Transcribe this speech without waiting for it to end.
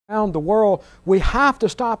around the world, we have to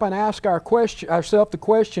stop and ask ourselves the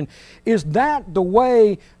question, is that the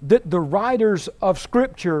way that the writers of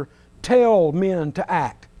Scripture tell men to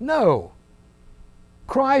act? No.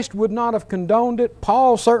 Christ would not have condoned it.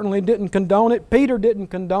 Paul certainly didn't condone it. Peter didn't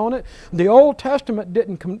condone it. The Old Testament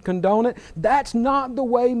didn't condone it. That's not the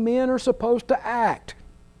way men are supposed to act.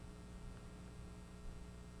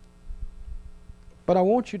 But I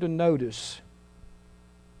want you to notice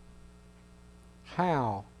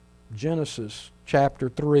how Genesis chapter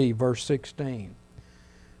 3, verse 16,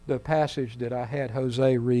 the passage that I had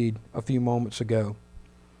Jose read a few moments ago,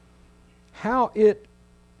 how it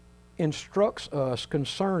instructs us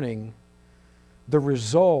concerning the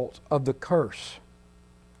result of the curse.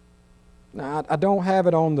 Now, I don't have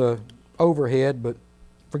it on the overhead, but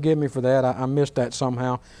forgive me for that. I missed that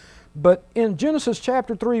somehow. But in Genesis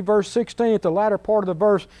chapter 3, verse 16, at the latter part of the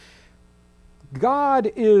verse,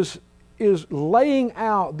 God is laying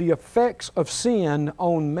out the effects of sin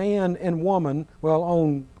on man and woman, well,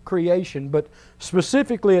 on creation, but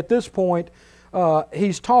specifically at this point,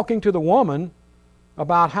 He's talking to the woman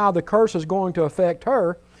about how the curse is going to affect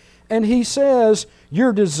her. And He says,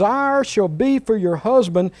 your desire shall be for your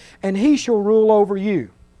husband, and he shall rule over you.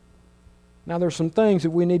 Now there's some things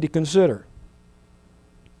that we need to consider.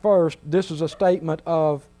 First, this is a statement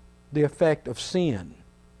of the effect of sin.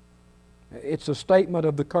 It's a statement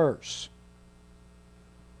of the curse.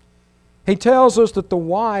 He tells us that the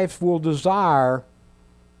wife will desire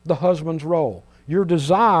the husband's role. Your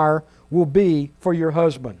desire will be for your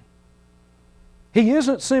husband. He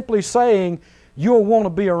isn't simply saying you'll want to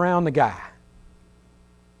be around the guy.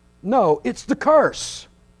 No, it's the curse.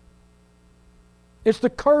 It's the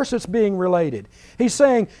curse that's being related. He's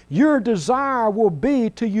saying your desire will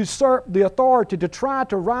be to usurp the authority, to try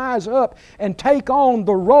to rise up and take on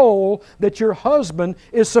the role that your husband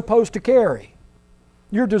is supposed to carry.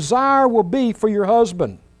 Your desire will be for your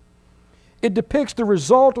husband. It depicts the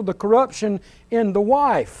result of the corruption in the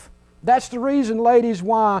wife. That's the reason, ladies,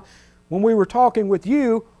 why when we were talking with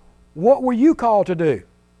you, what were you called to do?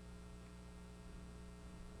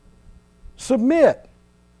 Submit.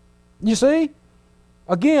 You see?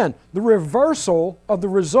 Again, the reversal of the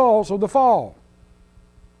results of the fall.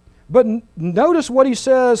 But notice what he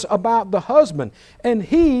says about the husband. And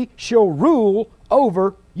he shall rule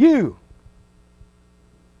over you.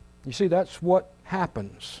 You see, that's what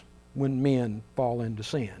happens when men fall into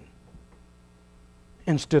sin.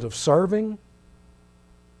 Instead of serving,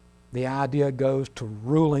 the idea goes to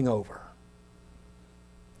ruling over.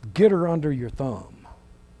 Get her under your thumb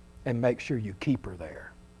and make sure you keep her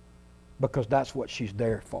there, because that's what she's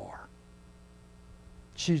there for.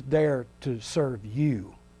 She's there to serve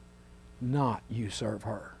you, not you serve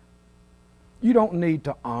her. You don't need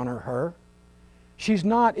to honor her. She's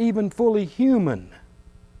not even fully human,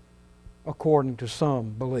 according to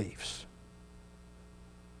some beliefs.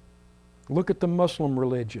 Look at the Muslim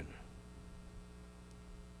religion,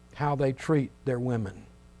 how they treat their women.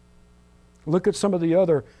 Look at some of the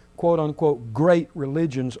other quote-unquote great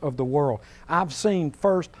religions of the world. I've seen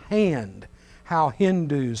firsthand how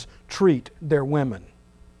Hindus treat their women,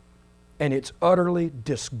 and it's utterly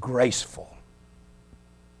disgraceful.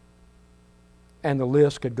 And the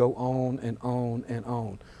list could go on and on and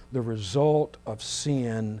on. The result of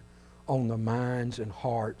sin on the minds and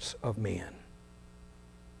hearts of men.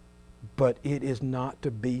 But it is not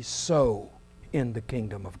to be so in the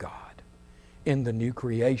kingdom of God. In the new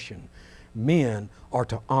creation, men are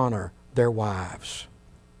to honor their wives.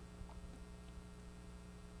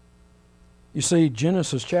 You see,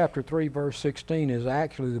 Genesis chapter 3, verse 16 is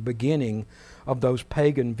actually the beginning of those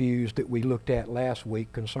pagan views that we looked at last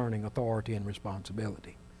week concerning authority and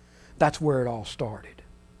responsibility. That's where it all started.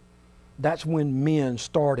 That's when men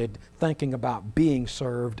started thinking about being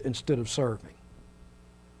served instead of serving.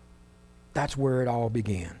 That's where it all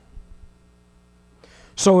began.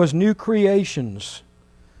 So as new creations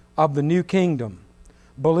of the new kingdom,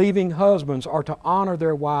 believing husbands are to honor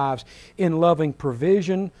their wives in loving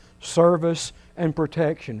provision, service, and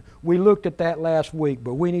protection. We looked at that last week,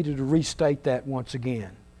 but we needed to restate that once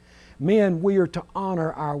again. Men, we are to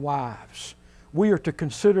honor our wives. We are to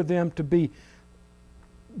consider them to be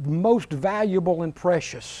most valuable and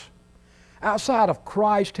precious. Outside of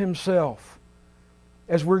Christ Himself,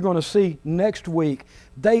 as we're going to see next week,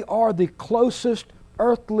 they are the closest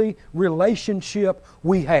earthly relationship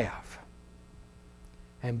we have.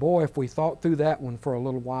 And boy, if we thought through that one for a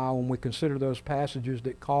little while when we consider those passages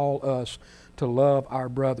that call us to love our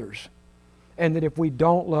brothers, and that if we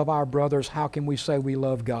don't love our brothers, how can we say we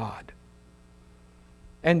love God?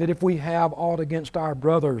 And that if we have aught against our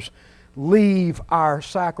brothers, leave our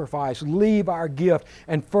sacrifice, leave our gift,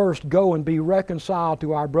 and first go and be reconciled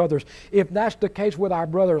to our brothers. If that's the case with our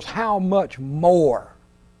brothers, how much more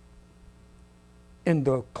in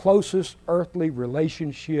the closest earthly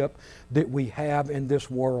relationship that we have in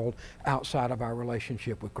this world outside of our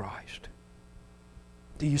relationship with Christ?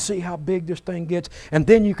 Do you see how big this thing gets? And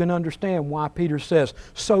then you can understand why Peter says,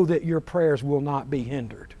 so that your prayers will not be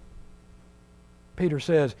hindered. Peter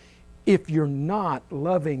says, if you're not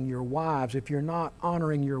loving your wives, if you're not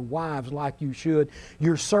honoring your wives like you should,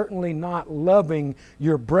 you're certainly not loving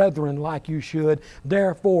your brethren like you should.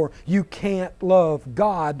 Therefore, you can't love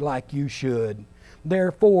God like you should.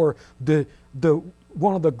 Therefore,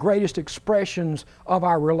 one of the greatest expressions of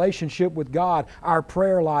our relationship with God, our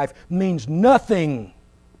prayer life, means nothing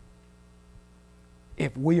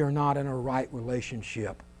if we are not in a right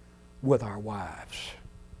relationship with our wives.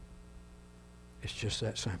 It's just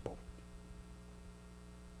that simple.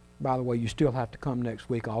 By the way, you still have to come next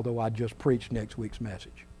week, although I just preached next week's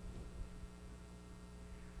message.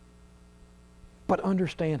 But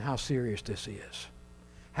understand how serious this is,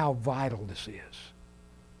 how vital this is.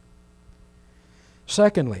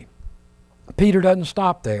 Secondly, Peter doesn't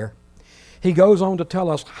stop there. He goes on to tell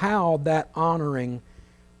us how that honoring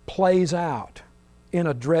plays out in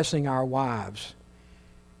addressing our wives.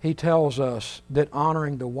 He tells us that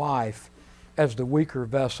honoring the wife as the weaker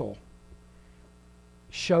vessel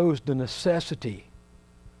shows the necessity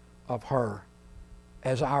of her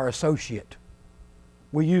as our associate.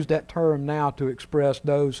 We use that term now to express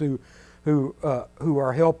those who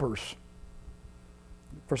are helpers.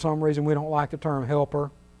 For some reason, we don't like the term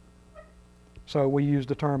helper, so we use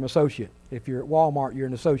the term associate. If you're at Walmart, you're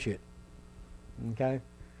an associate. Okay,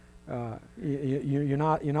 you're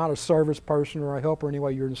not a service person or a helper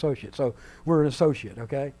anyway. You're an associate. So we're an associate.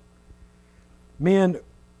 Okay, men,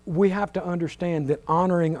 we have to understand that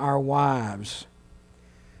honoring our wives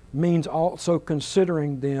means also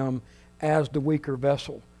considering them as the weaker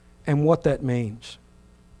vessel, and what that means.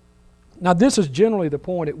 Now, this is generally the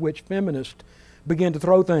point at which feminists begin to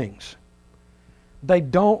throw things. They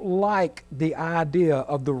don't like the idea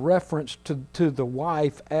of the reference to the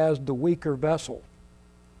wife as the weaker vessel.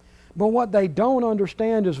 But what they don't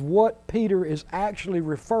understand is what Peter is actually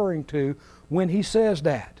referring to when he says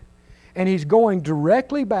that. And he's going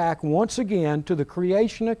directly back once again to the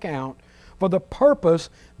creation account for the purpose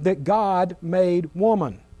that God made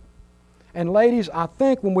woman. And ladies, I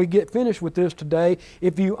think when we get finished with this today,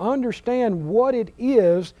 if you understand what it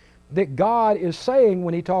is that God is saying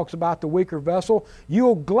when He talks about the weaker vessel,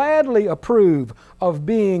 you'll gladly approve of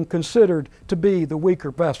being considered to be the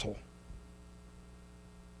weaker vessel.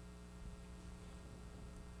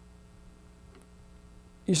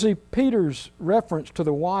 You see, Peter's reference to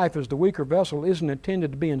the wife as the weaker vessel isn't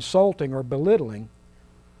intended to be insulting or belittling.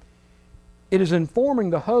 It is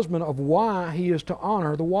informing the husband of why he is to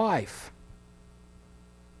honor the wife.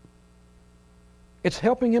 It's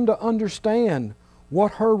helping him to understand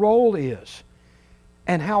what her role is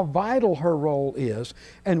and how vital her role is,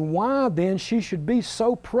 and why then she should be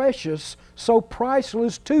so precious, so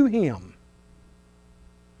priceless to him.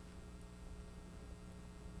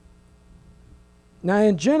 Now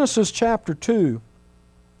in Genesis chapter 2,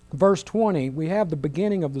 verse 20, we have the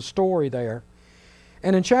beginning of the story there.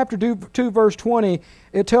 And in chapter 2, verse 20,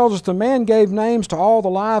 it tells us the man gave names to all the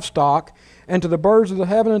livestock and to the birds of the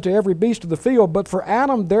heaven and to every beast of the field. But for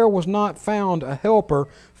Adam there was not found a helper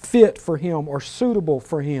fit for him or suitable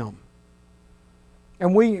for him.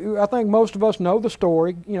 And I think most of us know the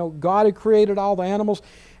story. You know, God had created all the animals,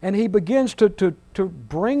 and He begins to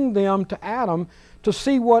bring them to Adam to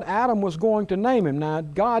see what Adam was going to name him. Now,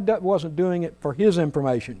 God wasn't doing it for his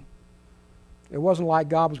information. It wasn't like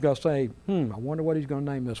God was going to say, I wonder what He's going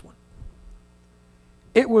to name this one.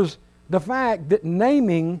 It was the fact that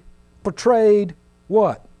naming portrayed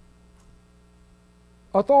what?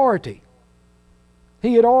 Authority.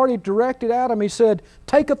 He had already directed Adam. He said,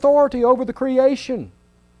 take authority over the creation.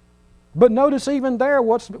 But notice even there,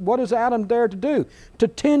 what is Adam there to do? To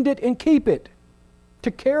tend it and keep it.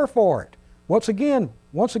 To care for it. Once again,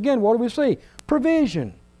 what do we see?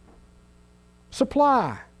 Provision.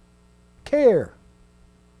 Supply. Care.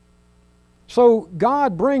 So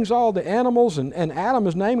God brings all the animals, and Adam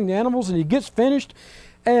is naming the animals, and he gets finished,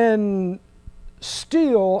 and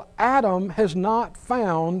still Adam has not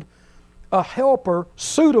found a helper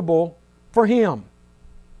suitable for him.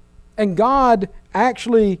 And God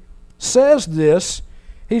actually says this.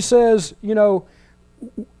 He says,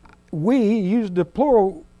 we use the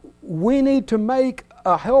plural, we need to make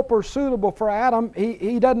a helper suitable for Adam.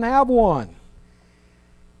 He doesn't have one.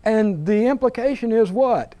 And the implication is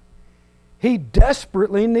what? He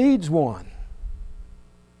desperately needs one.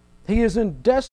 He is in desperate